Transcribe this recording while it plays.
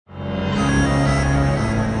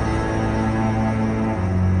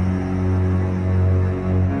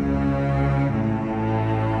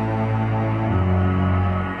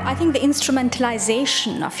think the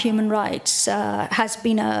instrumentalization of human rights has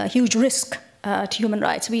been a huge risk to human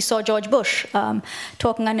rights. We saw George Bush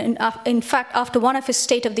talking, and in fact, after one of his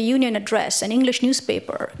State of the Union address, an English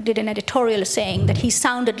newspaper did an editorial saying that he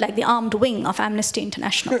sounded like the armed wing of Amnesty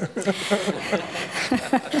International.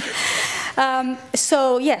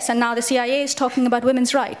 So yes, and now the CIA is talking about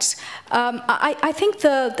women's rights. I think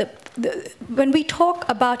when we talk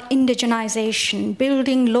about indigenization,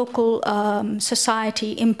 building local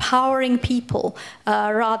society, empowering people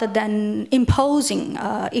rather than imposing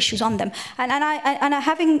issues on them, and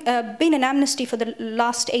having been in Amnesty for the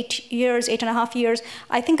last 8.5 years,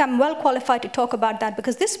 I think I'm well qualified to talk about that,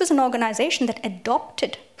 because this was an organization that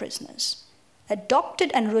adopted prisoners.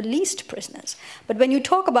 Adopted and released prisoners. But when you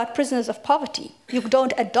talk about prisoners of poverty, you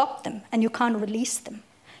don't adopt them and you can't release them.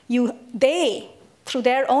 They, through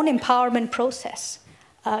their own empowerment process,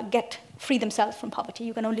 free themselves from poverty.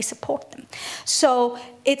 You can only support them. So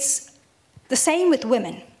it's the same with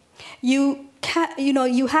women. You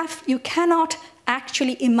cannot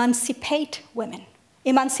actually emancipate women.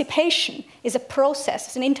 Emancipation is a process,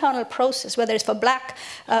 it's an internal process, whether it's for black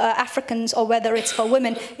Africans or whether it's for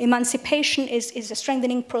women. Emancipation is a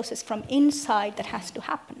strengthening process from inside that has to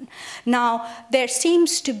happen. Now, there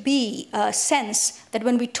seems to be a sense that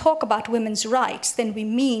when we talk about women's rights, then we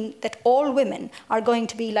mean that all women are going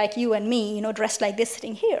to be like you and me, dressed like this,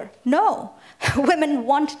 sitting here. No, women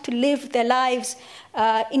want to live their lives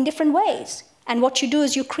in different ways. And what you do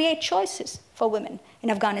is you create choices for women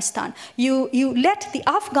in Afghanistan. You let the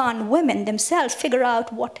Afghan women themselves figure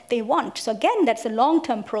out what they want. So again, that's a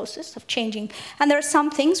long-term process of changing. And there are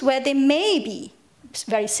some things where they may be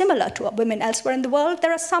very similar to women elsewhere in the world.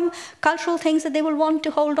 There are some cultural things that they will want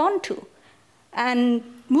to hold on to. And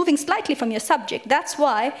moving slightly from your subject, that's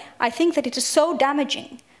why I think that it is so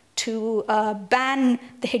damaging to ban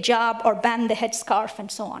the hijab or ban the headscarf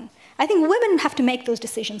and so on. I think women have to make those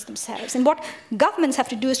decisions themselves. And what governments have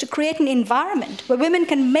to do is to create an environment where women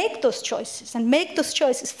can make those choices and make those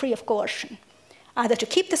choices free of coercion, either to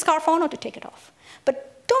keep the scarf on or to take it off.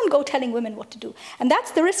 But don't go telling women what to do. And that's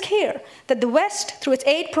the risk here, that the West, through its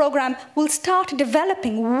aid program, will start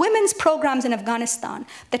developing women's programs in Afghanistan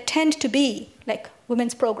that tend to be like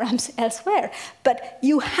women's programs elsewhere. But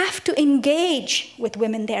you have to engage with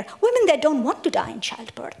women there. Women there don't want to die in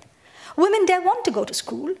childbirth. Women there want to go to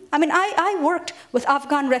school. I mean, I worked with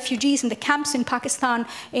Afghan refugees in the camps in Pakistan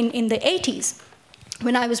in the 80s,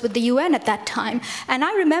 when I was with the UN at that time. And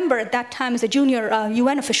I remember at that time as a junior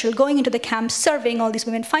UN official going into the camps, surveying all these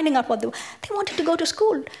women, finding out what they wanted to go to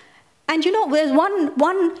school. And there's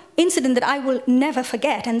one incident that I will never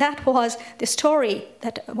forget, and that was the story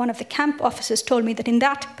that one of the camp officers told me, that in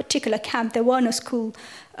that particular camp there were no school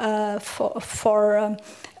for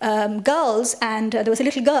girls, and there was a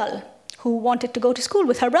little girl who wanted to go to school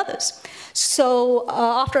with her brothers. So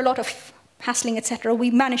after a lot of hassling, etc.,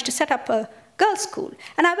 we managed to set up a girls' school.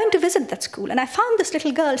 And I went to visit that school, and I found this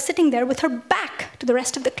little girl sitting there with her back to the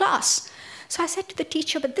rest of the class. So I said to the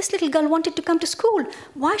teacher, but this little girl wanted to come to school.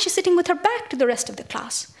 Why is she sitting with her back to the rest of the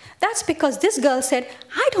class? That's because this girl said,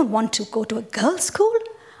 I don't want to go to a girls' school.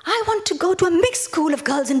 I want to go to a mixed school of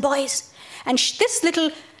girls and boys. And this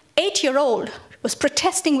little 8-year-old was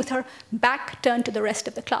protesting with her back turned to the rest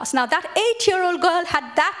of the class. Now, that 8-year-old girl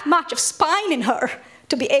had that much of spine in her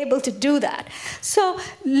to be able to do that. So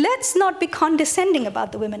let's not be condescending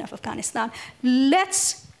about the women of Afghanistan.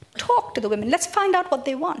 Let's talk to the women. Let's find out what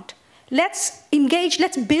they want. Let's engage,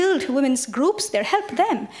 let's build women's groups there, help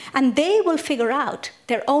them, and they will figure out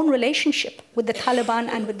their own relationship with the Taliban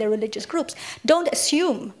and with their religious groups. Don't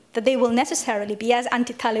assume that they will necessarily be as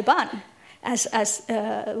anti-Taliban as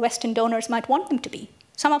Western donors might want them to be.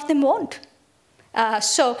 Some of them won't.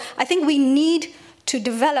 So I think we need to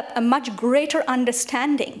develop a much greater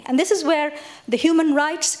understanding. And this is where the human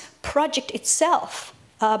rights project itself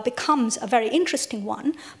becomes a very interesting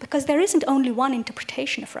one, because there isn't only one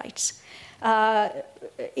interpretation of rights.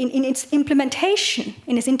 In its implementation,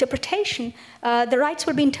 in its interpretation, the rights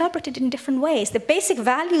will be interpreted in different ways. The basic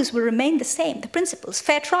values will remain the same, the principles.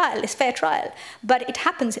 Fair trial is fair trial, but it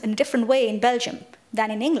happens in a different way in Belgium than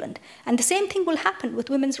in England. And the same thing will happen with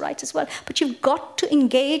women's rights as well. But you've got to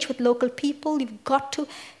engage with local people, you've got to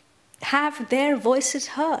have their voices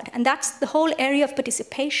heard. And that's the whole area of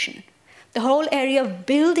participation, the whole area of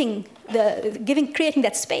building, creating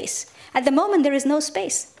that space. At the moment, there is no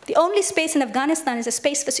space. The only space in Afghanistan is a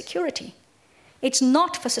space for security. It's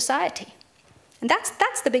not for society. And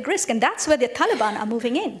that's the big risk, and that's where the Taliban are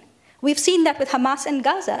moving in. We've seen that with Hamas and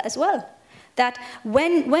Gaza as well. That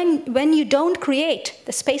when you don't create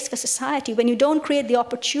the space for society, when you don't create the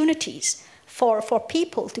opportunities for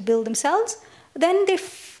people to build themselves, then they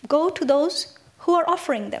go to those who are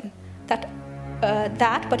offering them that,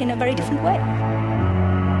 but in a very different way.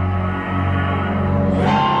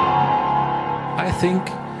 I think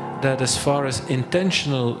that as far as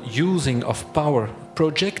intentional using of power,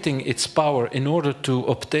 projecting its power in order to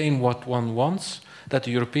obtain what one wants, that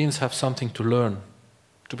the Europeans have something to learn,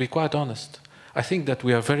 to be quite honest. I think that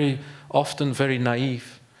we are very often very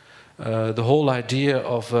naive. The whole idea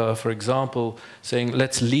of, for example, saying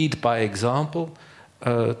let's lead by example,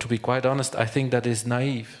 to be quite honest, I think that is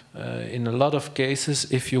naive. In a lot of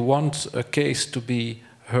cases, if you want a case to be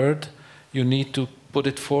heard, you need to put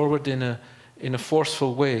it forward in a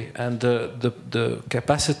forceful way, and the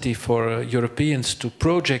capacity for Europeans to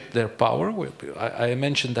project their power. I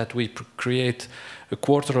mentioned that we create a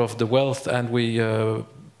quarter of the wealth, and we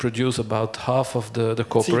produce about half of the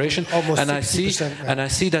cooperation. And I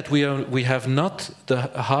see that we have not the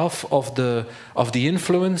half of the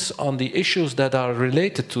influence on the issues that are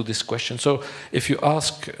related to this question. So if you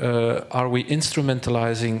ask, are we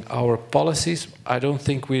instrumentalizing our policies? I don't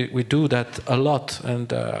think we do that a lot,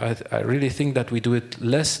 and I really think that we do it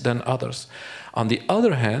less than others. On the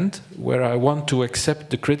other hand, where I want to accept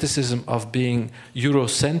the criticism of being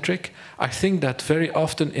Eurocentric, I think that very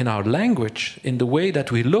often in our language, in the way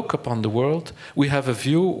that we look upon the world, we have a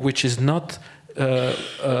view which is not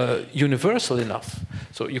universal enough.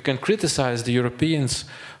 So you can criticize the Europeans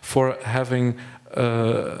for having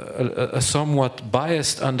a somewhat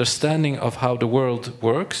biased understanding of how the world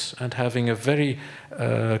works and having a very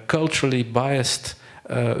culturally biased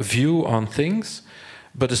view on things.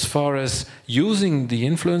 But as far as using the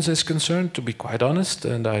influence is concerned, to be quite honest,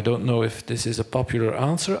 and I don't know if this is a popular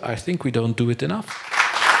answer, I think we don't do it enough.